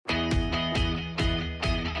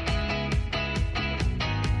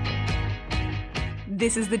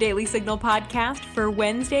This is the Daily Signal podcast for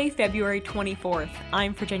Wednesday, February 24th.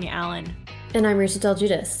 I'm Virginia Allen. And I'm Risa Del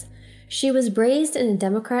Giudice. She was raised in a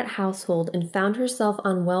Democrat household and found herself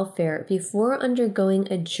on welfare before undergoing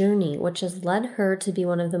a journey which has led her to be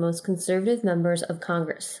one of the most conservative members of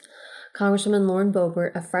Congress. Congresswoman Lauren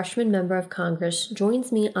Boebert, a freshman member of Congress,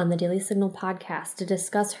 joins me on the Daily Signal podcast to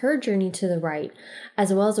discuss her journey to the right,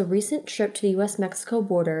 as well as a recent trip to the U.S.-Mexico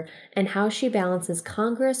border and how she balances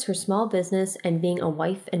Congress, her small business, and being a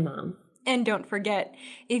wife and mom. And don't forget,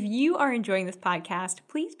 if you are enjoying this podcast,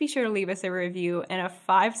 please be sure to leave us a review and a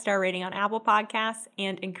 5-star rating on Apple Podcasts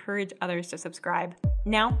and encourage others to subscribe.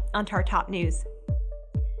 Now, on to our top news.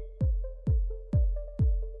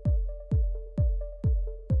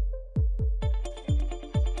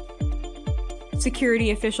 Security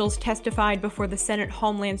officials testified before the Senate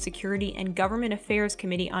Homeland Security and Government Affairs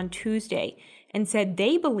Committee on Tuesday and said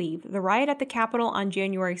they believe the riot at the Capitol on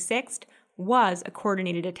January 6th was a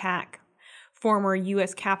coordinated attack. Former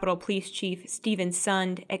U.S. Capitol Police Chief Stephen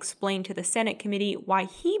Sund explained to the Senate committee why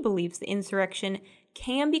he believes the insurrection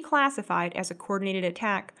can be classified as a coordinated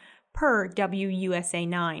attack per WUSA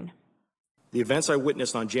 9. The events I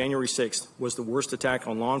witnessed on January 6th was the worst attack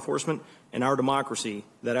on law enforcement and our democracy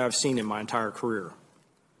that I have seen in my entire career.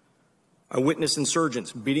 I witnessed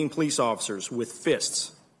insurgents beating police officers with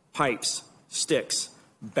fists, pipes, sticks,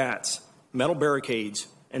 bats, metal barricades,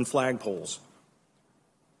 and flagpoles.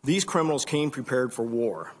 These criminals came prepared for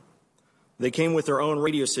war. They came with their own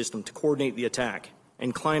radio system to coordinate the attack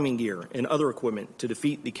and climbing gear and other equipment to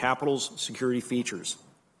defeat the Capitol's security features.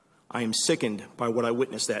 I am sickened by what I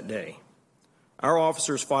witnessed that day. Our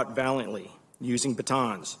officers fought valiantly, using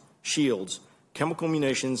batons, shields, chemical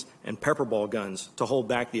munitions, and pepper ball guns to hold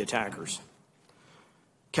back the attackers.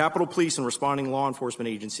 Capitol Police and responding law enforcement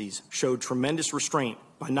agencies showed tremendous restraint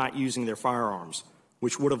by not using their firearms,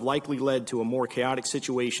 which would have likely led to a more chaotic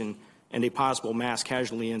situation and a possible mass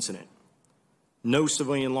casualty incident. No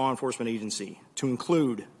civilian law enforcement agency, to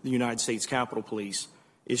include the United States Capitol Police,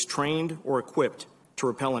 is trained or equipped to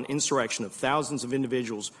repel an insurrection of thousands of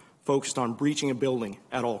individuals focused on breaching a building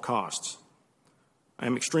at all costs. I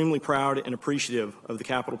am extremely proud and appreciative of the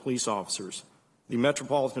Capitol Police officers, the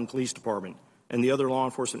Metropolitan Police Department, and the other law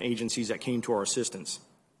enforcement agencies that came to our assistance.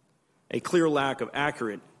 A clear lack of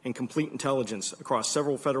accurate and complete intelligence across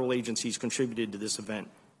several federal agencies contributed to this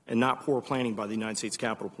event, and not poor planning by the United States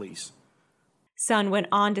Capitol Police. Sund went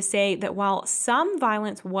on to say that while some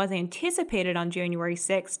violence was anticipated on January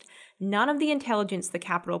 6th, none of the intelligence the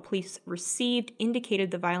Capitol Police received indicated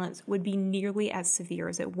the violence would be nearly as severe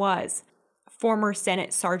as it was. Former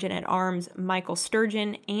Senate Sergeant-at-Arms Michael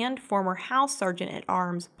Sturgeon and former House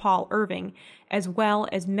Sergeant-at-Arms Paul Irving, as well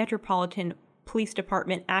as Metropolitan Police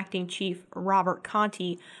Department Acting Chief Robert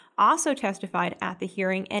Conti, also testified at the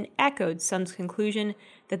hearing and echoed Sund's conclusion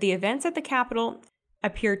that the events at the Capitol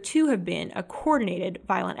appear to have been a coordinated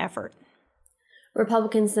violent effort.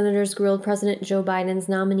 Republican senators grilled President Joe Biden's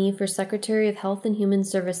nominee for Secretary of Health and Human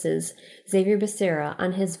Services, Xavier Becerra,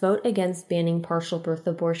 on his vote against banning partial birth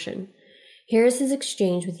abortion. Here is his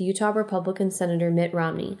exchange with Utah Republican Senator Mitt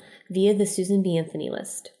Romney via the Susan B. Anthony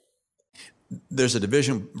list. There's a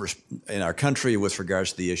division in our country with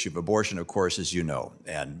regards to the issue of abortion, of course, as you know,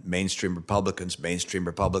 and mainstream Republicans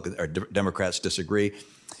or Democrats disagree.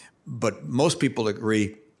 But most people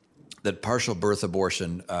agree that partial birth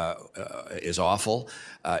abortion is awful.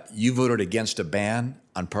 You voted against a ban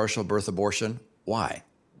on partial birth abortion. Why?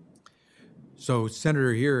 So,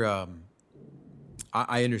 Senator, here,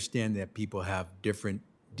 I understand that people have different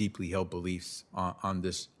deeply held beliefs on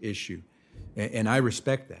this issue, and I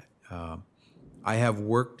respect that. I have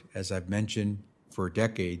worked, as I've mentioned, for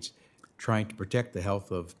decades trying to protect the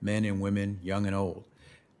health of men and women, young and old.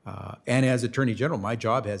 And as Attorney General, my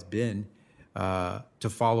job has been to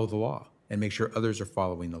follow the law and make sure others are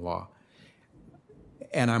following the law.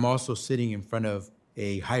 And I'm also sitting in front of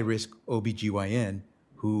a high-risk OBGYN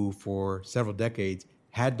who, for several decades,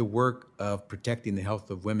 had the work of protecting the health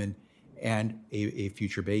of women and a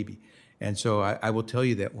future baby. And so I will tell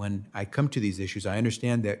you that when I come to these issues, I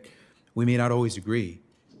understand that we may not always agree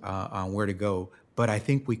on where to go, but I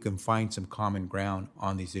think we can find some common ground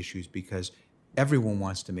on these issues because everyone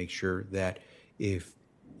wants to make sure that if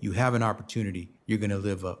you have an opportunity, you're going to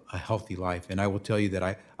live a healthy life. And I will tell you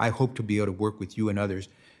that I hope to be able to work with you and others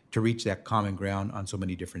to reach that common ground on so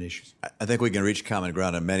many different issues. I think we can reach common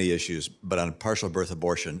ground on many issues, but on partial birth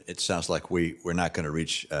abortion, it sounds like we're not going to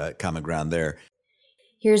reach common ground there.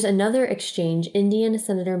 Here's another exchange Indiana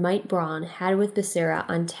Senator Mike Braun had with Becerra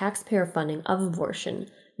on taxpayer funding of abortion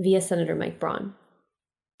via Senator Mike Braun.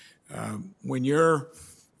 When you're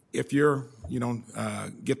if you're,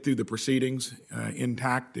 get through the proceedings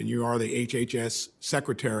intact and you are the HHS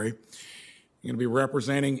secretary, you're going to be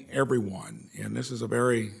representing everyone. And this is a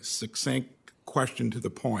very succinct question to the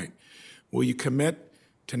point. Will you commit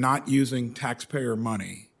to not using taxpayer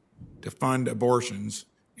money to fund abortions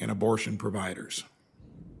and abortion providers?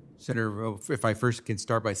 Senator, if I first can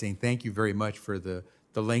start by saying thank you very much for the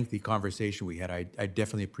lengthy conversation we had. I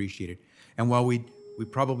definitely appreciate it. And while we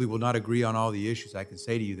probably will not agree on all the issues, I can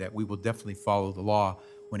say to you that we will definitely follow the law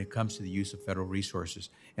when it comes to the use of federal resources.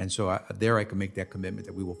 And so I can make that commitment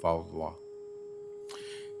that we will follow the law.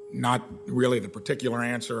 Not really the particular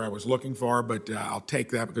answer I was looking for, but I'll take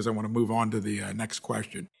that because I want to move on to the next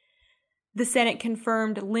question. The Senate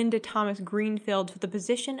confirmed Linda Thomas Greenfield to the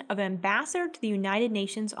position of ambassador to the United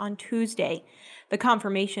Nations on Tuesday. The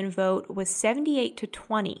confirmation vote was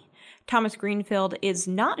 78-20. Thomas Greenfield is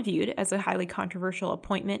not viewed as a highly controversial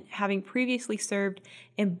appointment, having previously served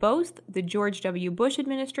in both the George W. Bush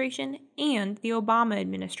administration and the Obama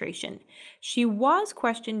administration. She was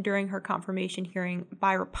questioned during her confirmation hearing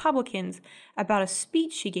by Republicans about a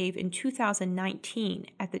speech she gave in 2019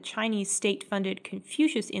 at the Chinese state-funded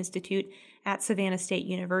Confucius Institute at Savannah State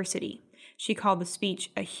University. She called the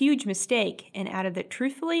speech a huge mistake and added that,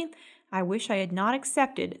 truthfully, I wish I had not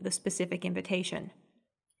accepted the specific invitation.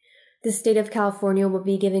 The state of California will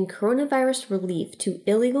be giving coronavirus relief to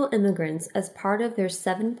illegal immigrants as part of their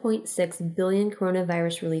 $7.6 billion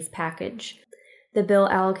coronavirus relief package. The bill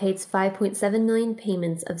allocates $5.7 million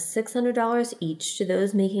payments of $600 each to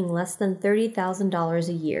those making less than $30,000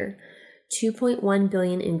 a year, $2.1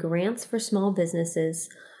 billion in grants for small businesses,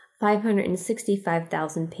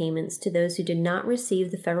 $565,000 payments to those who did not receive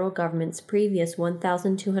the federal government's previous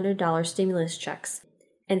 $1,200 stimulus checks,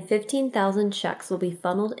 and 15,000 checks will be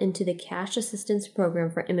funneled into the Cash Assistance Program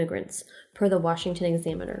for immigrants, per the Washington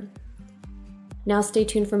Examiner. Now stay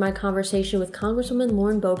tuned for my conversation with Congresswoman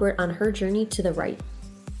Lauren Boebert on her journey to the right.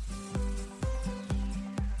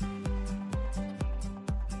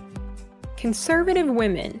 Conservative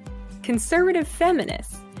women, conservative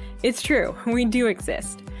feminists. It's true, we do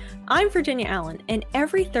exist. I'm Virginia Allen, and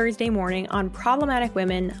every Thursday morning on Problematic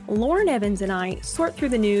Women, Lauren Evans and I sort through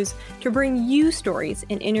the news to bring you stories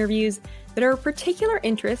and interviews that are of particular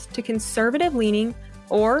interest to conservative-leaning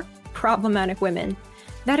or problematic women.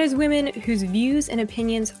 That is, women whose views and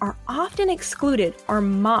opinions are often excluded or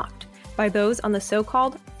mocked by those on the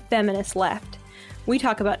so-called feminist left. We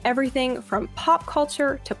talk about everything from pop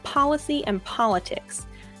culture to policy and politics.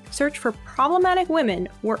 Search for Problematic Women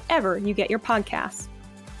wherever you get your podcasts.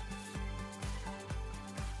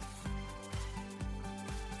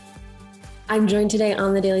 I'm joined today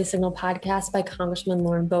on the Daily Signal podcast by Congresswoman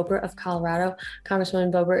Lauren Boebert of Colorado.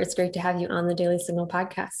 Congresswoman Boebert, it's great to have you on the Daily Signal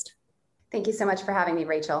podcast. Thank you so much for having me,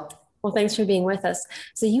 Rachel. Well, thanks for being with us.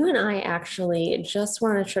 So you and I actually just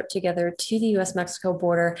were on a trip together to the U.S.-Mexico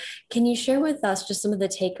border. Can you share with us just some of the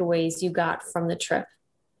takeaways you got from the trip?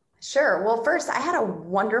 Sure. Well, first, I had a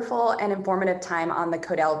wonderful and informative time on the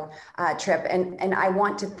Codell trip, and I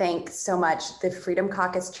want to thank so much the Freedom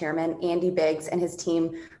Caucus chairman, Andy Biggs, and his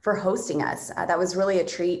team for hosting us. That was really a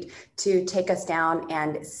treat to take us down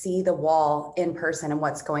and see the wall in person and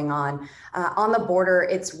what's going on. On the border,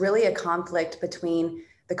 it's really a conflict between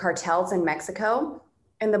the cartels in Mexico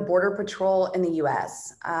and the Border Patrol in the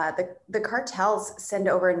U.S. The cartels send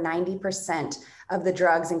over 90% of the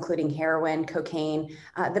drugs, including heroin, cocaine,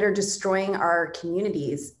 that are destroying our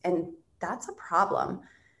communities, and that's a problem.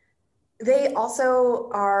 They also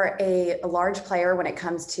are a large player when it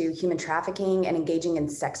comes to human trafficking and engaging in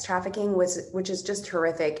sex trafficking, which is just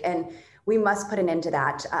horrific, and we must put an end to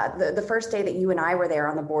that. The first day that you and I were there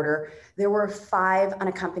on the border, there were 5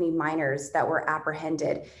 unaccompanied minors that were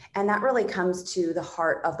apprehended. And that really comes to the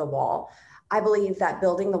heart of the wall. I believe that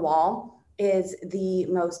building the wall is the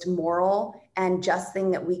most moral and just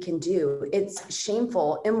thing that we can do. It's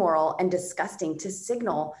shameful, immoral, and disgusting to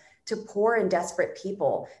signal to poor and desperate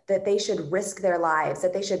people that they should risk their lives,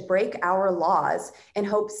 that they should break our laws in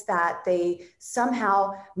hopes that they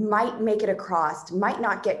somehow might make it across, might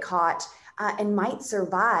not get caught, and might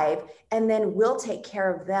survive, and then we'll take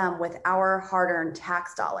care of them with our hard-earned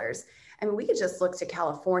tax dollars. I mean, we could just look to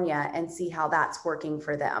California and see how that's working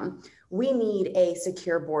for them. We need a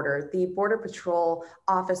secure border. The Border Patrol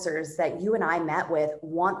officers that you and I met with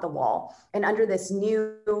want the wall. And under this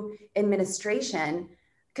new administration,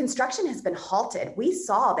 construction has been halted. We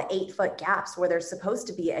saw the 8-foot gaps where there's supposed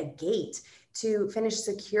to be a gate to finish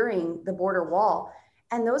securing the border wall.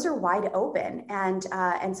 And those are wide open. And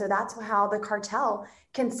so that's how the cartel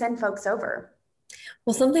can send folks over.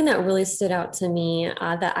 Well, something that really stood out to me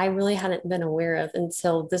that I really hadn't been aware of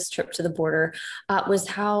until this trip to the border was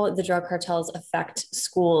how the drug cartels affect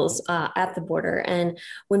schools at the border. And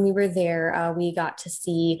when we were there, we got to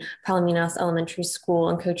see Palominas Elementary School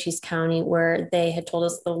in Cochise County, where they had told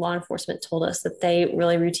us, the law enforcement told us that they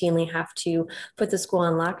really routinely have to put the school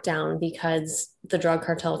on lockdown because the drug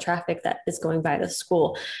cartel traffic that is going by the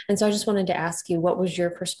school. And so I just wanted to ask you, what was your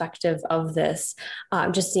perspective of this?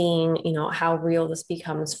 Just seeing, how real this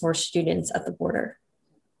becomes for students at the border.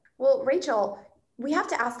 Well, Rachel, we have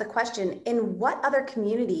to ask the question, in what other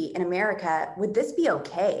community in America would this be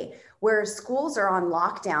okay, where schools are on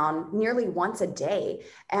lockdown nearly once a day,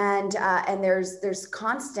 and there's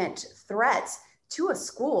constant threats to a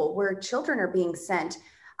school where children are being sent?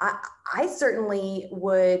 I certainly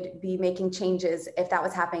would be making changes if that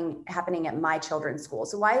was happening at my children's school.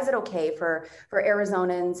 So why is it okay for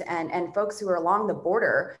Arizonans and folks who are along the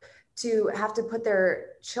border to have to put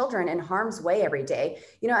their children in harm's way every day?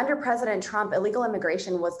 Under President Trump, illegal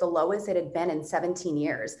immigration was the lowest it had been in 17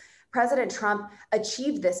 years. President Trump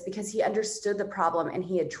achieved this because he understood the problem and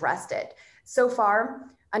he addressed it. So far,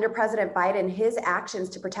 under President Biden, his actions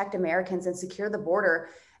to protect Americans and secure the border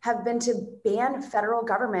have been to ban federal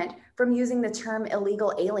government from using the term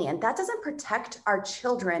illegal alien. That doesn't protect our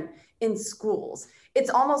children in schools. It's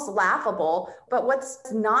almost laughable, but what's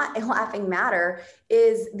not a laughing matter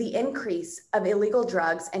is the increase of illegal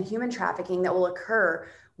drugs and human trafficking that will occur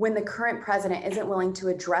when the current president isn't willing to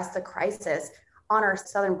address the crisis on our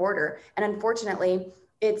southern border. And unfortunately,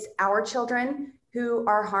 it's our children who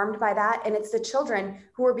are harmed by that, and it's the children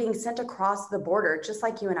who are being sent across the border, just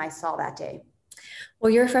like you and I saw that day. Well,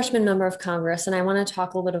 you're a freshman member of Congress, and I want to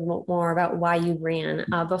talk a little bit more about why you ran.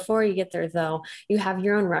 Before you get there, though, you have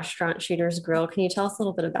your own restaurant, Shooter's Grill. Can you tell us a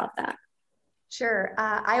little bit about that? Sure.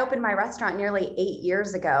 I opened my restaurant nearly 8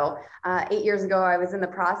 years ago. 8 years ago, I was in the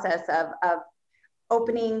process of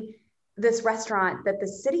opening this restaurant that the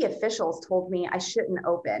city officials told me I shouldn't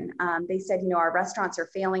open. They said, our restaurants are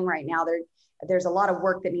failing right now. There's a lot of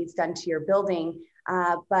work that needs done to your building,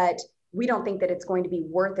 but we don't think that it's going to be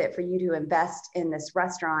worth it for you to invest in this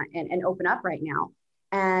restaurant and open up right now.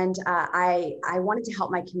 And I wanted to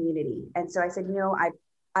help my community. And so I said,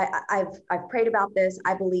 I've prayed about this.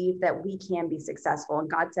 I believe that we can be successful.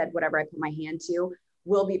 And God said, whatever I put my hand to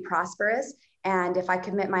will be prosperous. And if I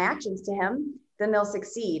commit my actions to him, then they'll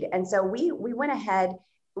succeed. And so we went ahead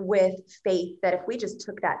with faith that if we just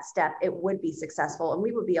took that step, it would be successful and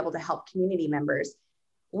we would be able to help community members.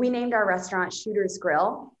 We named our restaurant Shooter's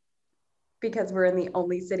Grill because we're in the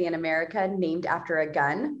only city in America named after a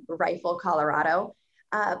gun, Rifle, Colorado.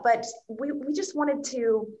 But we just wanted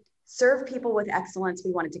to serve people with excellence.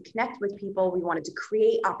 We wanted to connect with people. We wanted to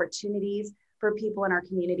create opportunities for people in our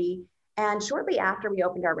community. And shortly after we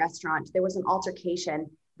opened our restaurant, there was an altercation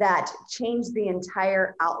that changed the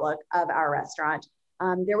entire outlook of our restaurant.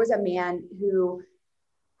 There was a man who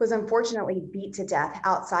was unfortunately beat to death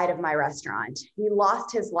outside of my restaurant. He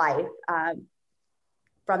lost his life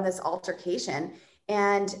from this altercation.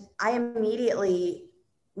 And I immediately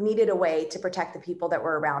needed a way to protect the people that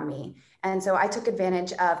were around me. And so I took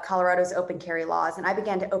advantage of Colorado's open carry laws and I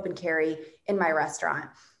began to open carry in my restaurant.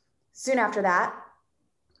 Soon after that,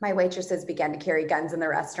 my waitresses began to carry guns in the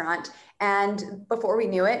restaurant. And before we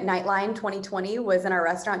knew it, Nightline 2020 was in our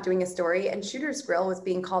restaurant doing a story and Shooter's Grill was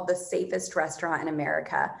being called the safest restaurant in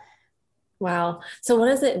America. Wow. So what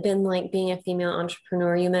has it been like being a female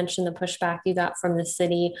entrepreneur? You mentioned the pushback you got from the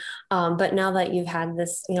city, but now that you've had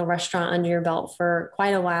this, restaurant under your belt for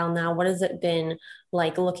quite a while now, what has it been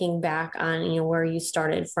like looking back on, where you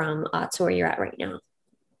started from to where you're at right now?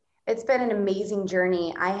 It's been an amazing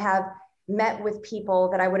journey. I have met with people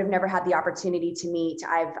that I would have never had the opportunity to meet.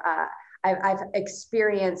 I've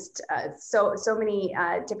experienced so many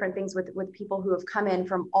different things with people who have come in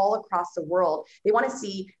from all across the world. They want to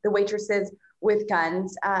see the waitresses with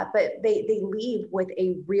guns, but they leave with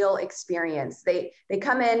a real experience. They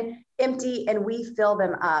come in empty and we fill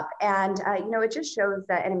them up. And, it just shows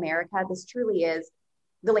that in America, this truly is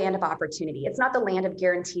the land of opportunity. It's not the land of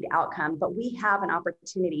guaranteed outcome, but we have an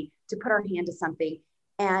opportunity to put our hand to something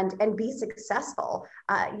and be successful.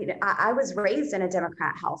 I was raised in a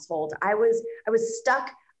Democrat household. I was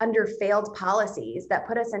stuck under failed policies that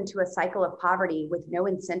put us into a cycle of poverty with no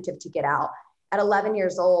incentive to get out. At 11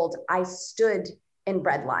 years old, I stood in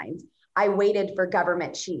bread lines. I waited for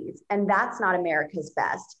government cheese, and that's not America's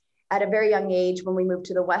best. At a very young age, when we moved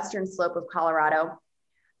to the western slope of Colorado,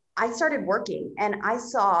 I started working and I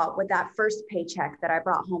saw with that first paycheck that I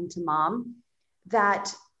brought home to mom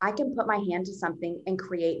that I can put my hand to something and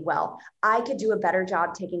create wealth. I could do a better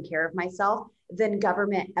job taking care of myself than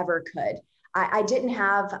government ever could. I didn't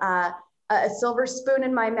have a silver spoon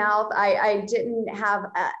in my mouth. I didn't have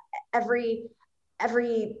every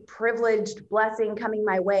privileged blessing coming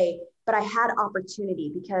my way, but I had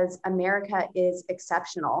opportunity because America is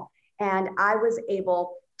exceptional. And I was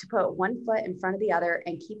able to put one foot in front of the other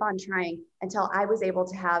and keep on trying until I was able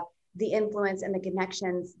to have the influence and the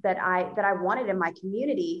connections that I wanted in my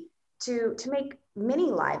community to make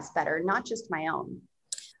many lives better, not just my own.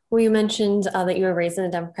 Well, you mentioned that you were raised in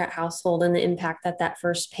a Democrat household and the impact that that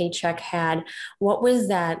first paycheck had. What was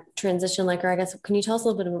that transition like? Or I guess, can you tell us a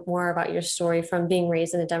little bit more about your story from being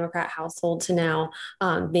raised in a Democrat household to now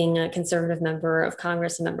being a conservative member of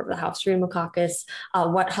Congress, a member of the House Freedom Caucus,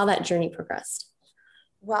 how that journey progressed?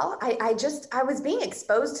 Well, I was being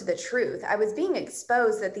exposed to the truth. I was being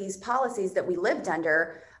exposed that these policies that we lived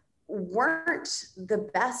under weren't the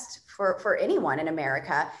best for anyone in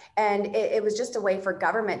America. And it was just a way for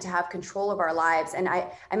government to have control of our lives. And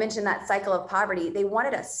I mentioned that cycle of poverty. They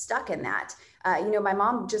wanted us stuck in that. My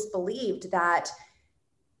mom just believed that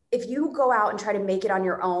if you go out and try to make it on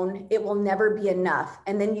your own, it will never be enough.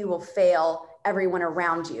 And then you will fail everyone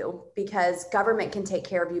around you because government can take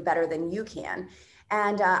care of you better than you can.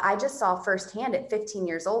 And I just saw firsthand at 15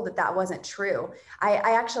 years old that wasn't true. I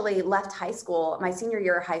actually left high school, my senior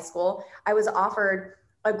year of high school. I was offered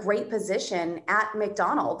a great position at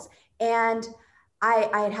McDonald's. And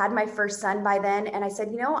I had my first son by then. And I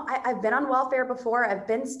said, I've been on welfare before. I've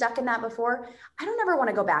been stuck in that before. I don't ever want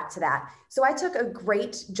to go back to that. So I took a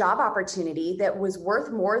great job opportunity that was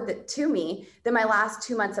worth more to me than my last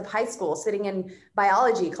 2 months of high school sitting in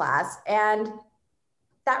biology class. And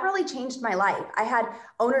that really changed my life. I had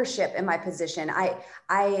ownership in my position.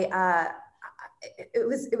 It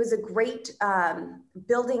was a great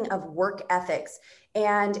building of work ethics.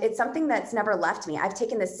 And it's something that's never left me. I've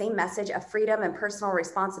taken the same message of freedom and personal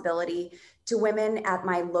responsibility to women at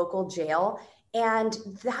my local jail. And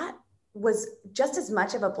that was just as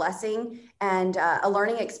much of a blessing and a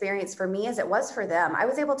learning experience for me as it was for them. I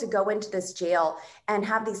was able to go into this jail and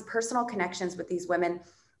have these personal connections with these women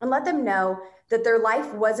and let them know that their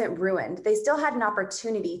life wasn't ruined. They still had an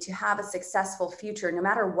opportunity to have a successful future, no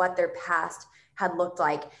matter what their past had looked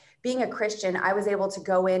like. Being a Christian, I was able to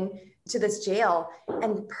go in to this jail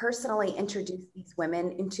and personally introduce these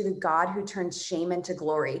women into the God who turns shame into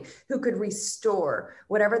glory, who could restore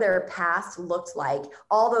whatever their past looked like,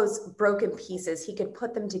 all those broken pieces. He could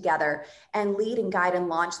put them together and lead and guide and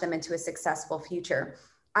launch them into a successful future.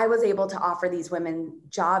 I was able to offer these women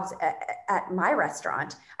jobs at my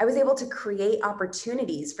restaurant. I was able to create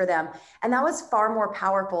opportunities for them. And that was far more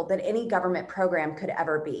powerful than any government program could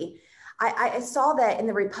ever be. I saw that in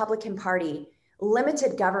the Republican Party,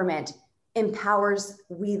 limited government empowers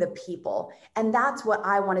we the people. And that's what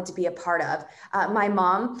I wanted to be a part of. My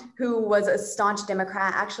mom, who was a staunch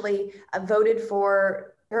Democrat, actually voted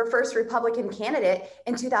for her first Republican candidate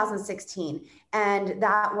in 2016. And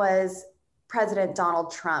that was President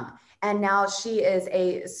Donald Trump. And now she is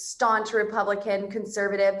a staunch Republican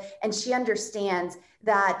conservative, and she understands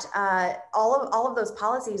that all of those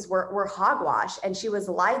policies were hogwash, and she was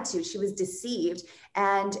lied to, she was deceived,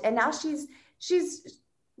 and now she's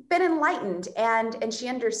been enlightened, and she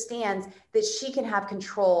understands that she can have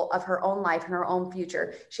control of her own life and her own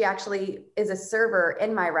future. She actually is a server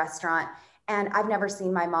in my restaurant, and I've never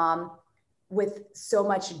seen my mom with so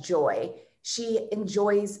much joy. She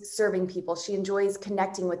enjoys serving people. She enjoys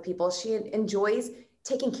connecting with people. She enjoys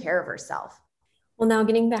taking care of herself. Well, now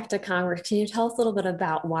getting back to Congress, can you tell us a little bit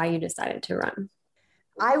about why you decided to run?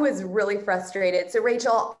 I was really frustrated. So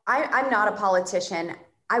Rachel, I'm not a politician.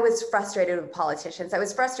 I was frustrated with politicians. I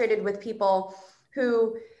was frustrated with people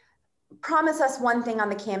who promise us one thing on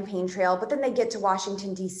the campaign trail, but then they get to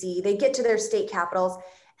Washington, D.C., they get to their state capitals,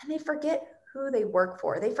 and they forget who they work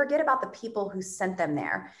for. They forget about the people who sent them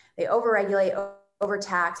there. They overregulate,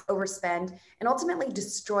 overtax, overspend, and ultimately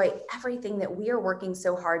destroy everything that we are working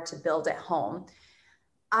so hard to build at home.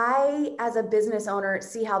 I, as a business owner,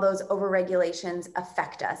 see how those overregulations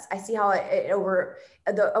affect us. I see how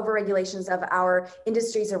the overregulations of our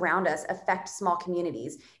industries around us affect small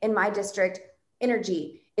communities. In my district,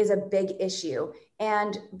 energy is a big issue.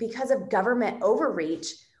 And because of government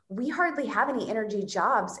overreach, we hardly have any energy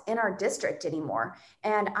jobs in our district anymore.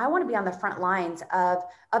 And I want to be on the front lines of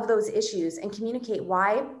those issues and communicate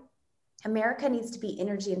why America needs to be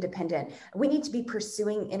energy independent. We need to be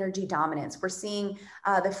pursuing energy dominance. We're seeing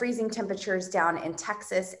the freezing temperatures down in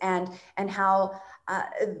Texas and how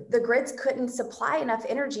the grids couldn't supply enough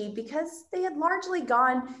energy because they had largely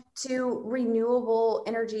gone to renewable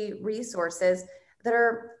energy resources that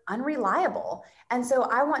are unreliable. And so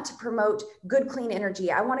I want to promote good, clean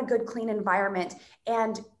energy. I want a good, clean environment.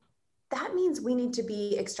 And that means we need to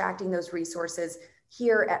be extracting those resources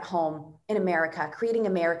here at home in America, creating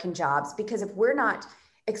American jobs, because if we're not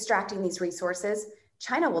extracting these resources,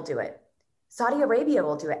 China will do it. Saudi Arabia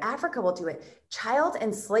will do it. Africa will do it. Child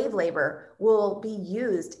and slave labor will be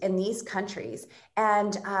used in these countries,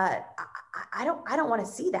 and I don't want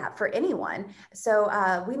to see that for anyone. So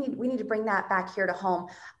we need to bring that back here to home.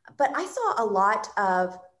 But I saw a lot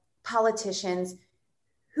of politicians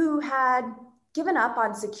who had given up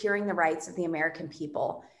on securing the rights of the American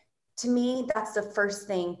people. To me, that's the first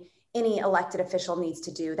thing any elected official needs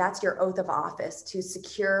to do. That's your oath of office, to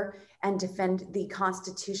secure and defend the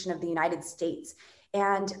Constitution of the United States.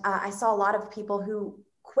 And I saw a lot of people who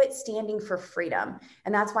quit standing for freedom.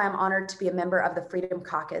 And that's why I'm honored to be a member of the Freedom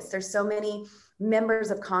Caucus. There's so many members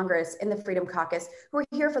of Congress in the Freedom Caucus who are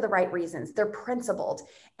here for the right reasons. They're principled.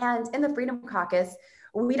 And in the Freedom Caucus,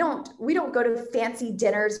 we don't go to fancy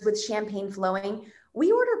dinners with champagne flowing.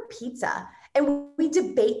 We order pizza and we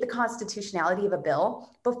debate the constitutionality of a bill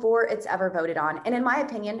before it's ever voted on. And in my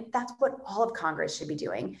opinion, that's what all of Congress should be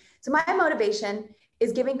doing. So my motivation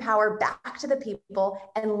is giving power back to the people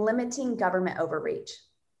and limiting government overreach.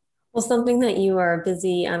 Well, something that you are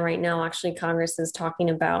busy on right now, actually, Congress is talking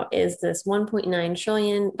about is this $1.9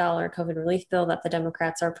 trillion COVID relief bill that the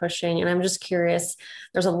Democrats are pushing. And I'm just curious,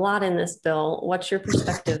 there's a lot in this bill. What's your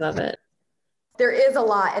perspective of it? There is a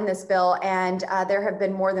lot in this bill, and there have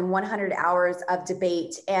been more than 100 hours of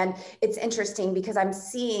debate. And it's interesting because I'm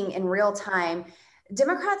seeing in real time,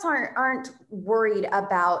 Democrats aren't worried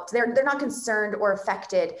about, they're not concerned or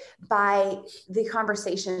affected by the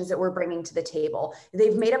conversations that we're bringing to the table.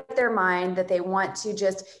 They've made up their mind that they want to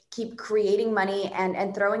just keep creating money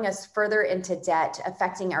and throwing us further into debt,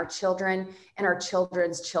 affecting our children and our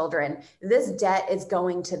children's children. This debt is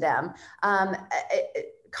going to them.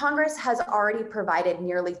 Congress has already provided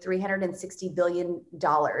nearly $360 billion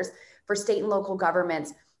for state and local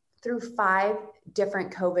governments through 5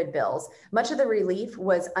 different COVID bills. Much of the relief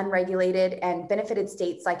was unregulated and benefited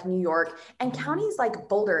states like New York and counties like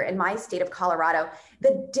Boulder in my state of Colorado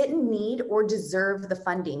that didn't need or deserve the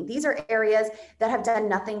funding. These are areas that have done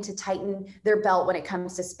nothing to tighten their belt when it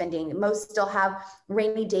comes to spending. Most still have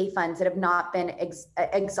rainy day funds that have not been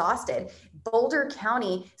exhausted. Boulder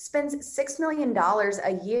County spends $6 million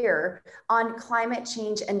a year on climate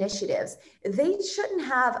change initiatives. They shouldn't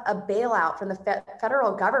have a bailout from the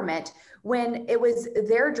federal government when it was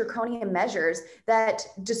their draconian measures that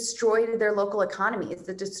destroyed their local economies,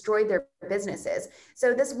 that destroyed their businesses.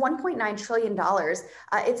 So this $1.9 trillion,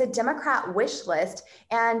 it's a Democrat wish list.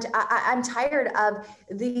 And I'm tired of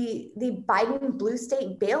the Biden blue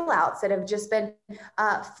state bailouts that have just been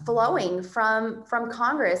flowing from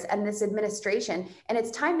Congress and this administration. And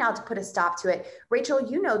it's time now to put a stop to it. Rachel,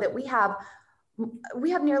 you know that we have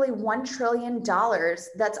nearly $1 trillion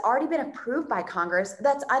that's already been approved by Congress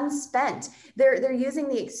that's unspent. They're using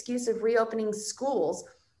the excuse of reopening schools.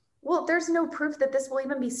 Well, there's no proof that this will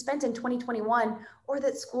even be spent in 2021 or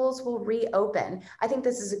that schools will reopen. I think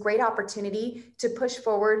this is a great opportunity to push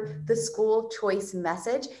forward the school choice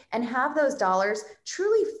message and have those dollars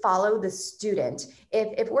truly follow the student.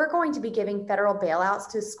 If we're going to be giving federal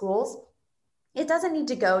bailouts to schools, it doesn't need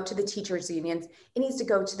to go to the teachers' unions. It needs to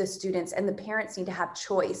go to the students, and the parents need to have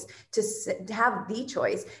choice, to have the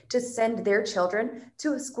choice to send their children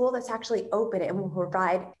to a school that's actually open and will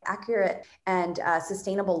provide accurate and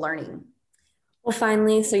sustainable learning. Well,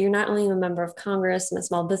 finally, so you're not only a member of Congress and a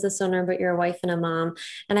small business owner, but you're a wife and a mom.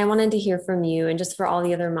 And I wanted to hear from you, and just for all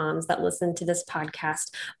the other moms that listen to this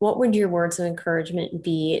podcast, what would your words of encouragement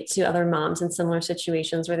be to other moms in similar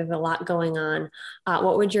situations where there's a lot going on?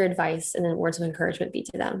 What would your advice and then words of encouragement be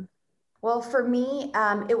to them? Well, for me,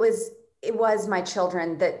 it was my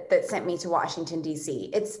children that sent me to Washington, D.C.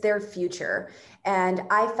 It's their future. And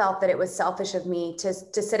I felt that it was selfish of me to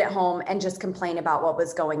sit at home and just complain about what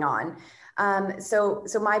was going on. So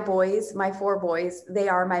my boys, my 4 boys, they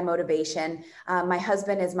are my motivation. My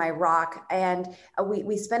husband is my rock. And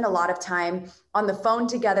we spend a lot of time on the phone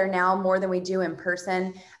together now, more than we do in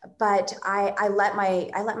person. But I let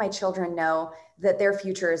my children know that their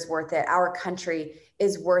future is worth it. Our country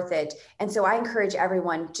is worth it. And so I encourage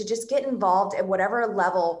everyone to just get involved at whatever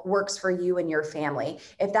level works for you and your family.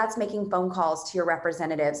 If that's making phone calls to your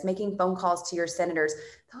representatives, making phone calls to your senators,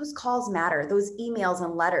 those calls matter. Those emails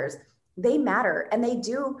and letters, they matter, and they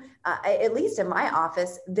do, at least in my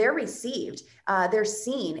office, they're received, they're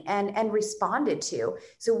seen and responded to.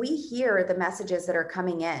 So we hear the messages that are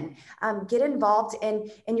coming in. Get involved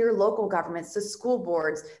in your local governments, the school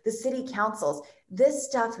boards, the city councils. This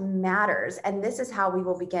stuff matters. And this is how we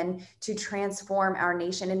will begin to transform our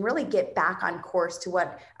nation and really get back on course to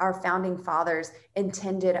what our founding fathers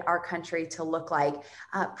intended our country to look like.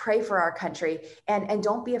 Pray for our country, and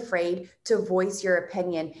don't be afraid to voice your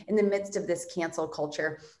opinion in the midst of this cancel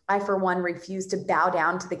culture. I, for one, refuse to bow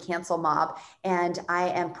down to the cancel mob, and I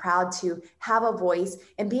am proud to have a voice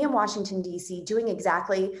and be in Washington, D.C., doing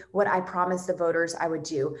exactly what I promised the voters I would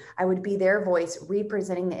do. I would be their voice,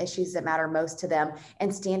 representing the issues that matter most to them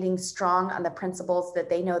and standing strong on the principles that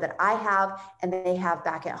they know that I have and they have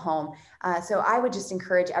back at home. So I would just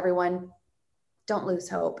encourage everyone, don't lose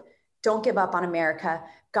hope. Don't give up on America.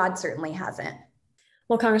 God certainly hasn't.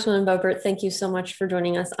 Well, Congresswoman Boebert, thank you so much for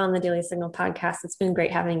joining us on the Daily Signal podcast. It's been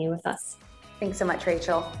great having you with us. Thanks so much,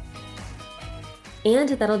 Rachel. And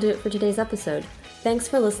that'll do it for today's episode. Thanks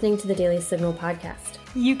for listening to the Daily Signal podcast.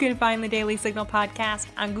 You can find the Daily Signal podcast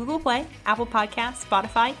on Google Play, Apple Podcasts,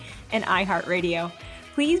 Spotify, and iHeartRadio.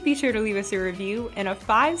 Please be sure to leave us a review and a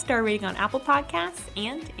 5-star rating on Apple Podcasts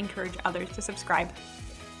and encourage others to subscribe.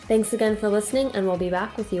 Thanks again for listening, and we'll be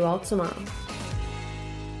back with you all tomorrow.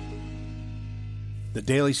 The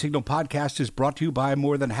Daily Signal podcast is brought to you by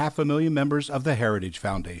more than 500,000 members of the Heritage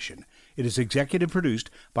Foundation. It is executive produced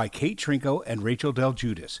by Kate Trinko and Rachel Del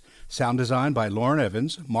Giudice. Sound design by Lauren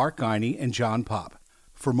Evans, Mark Guiney, and John Popp.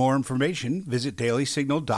 For more information, visit dailysignal.com.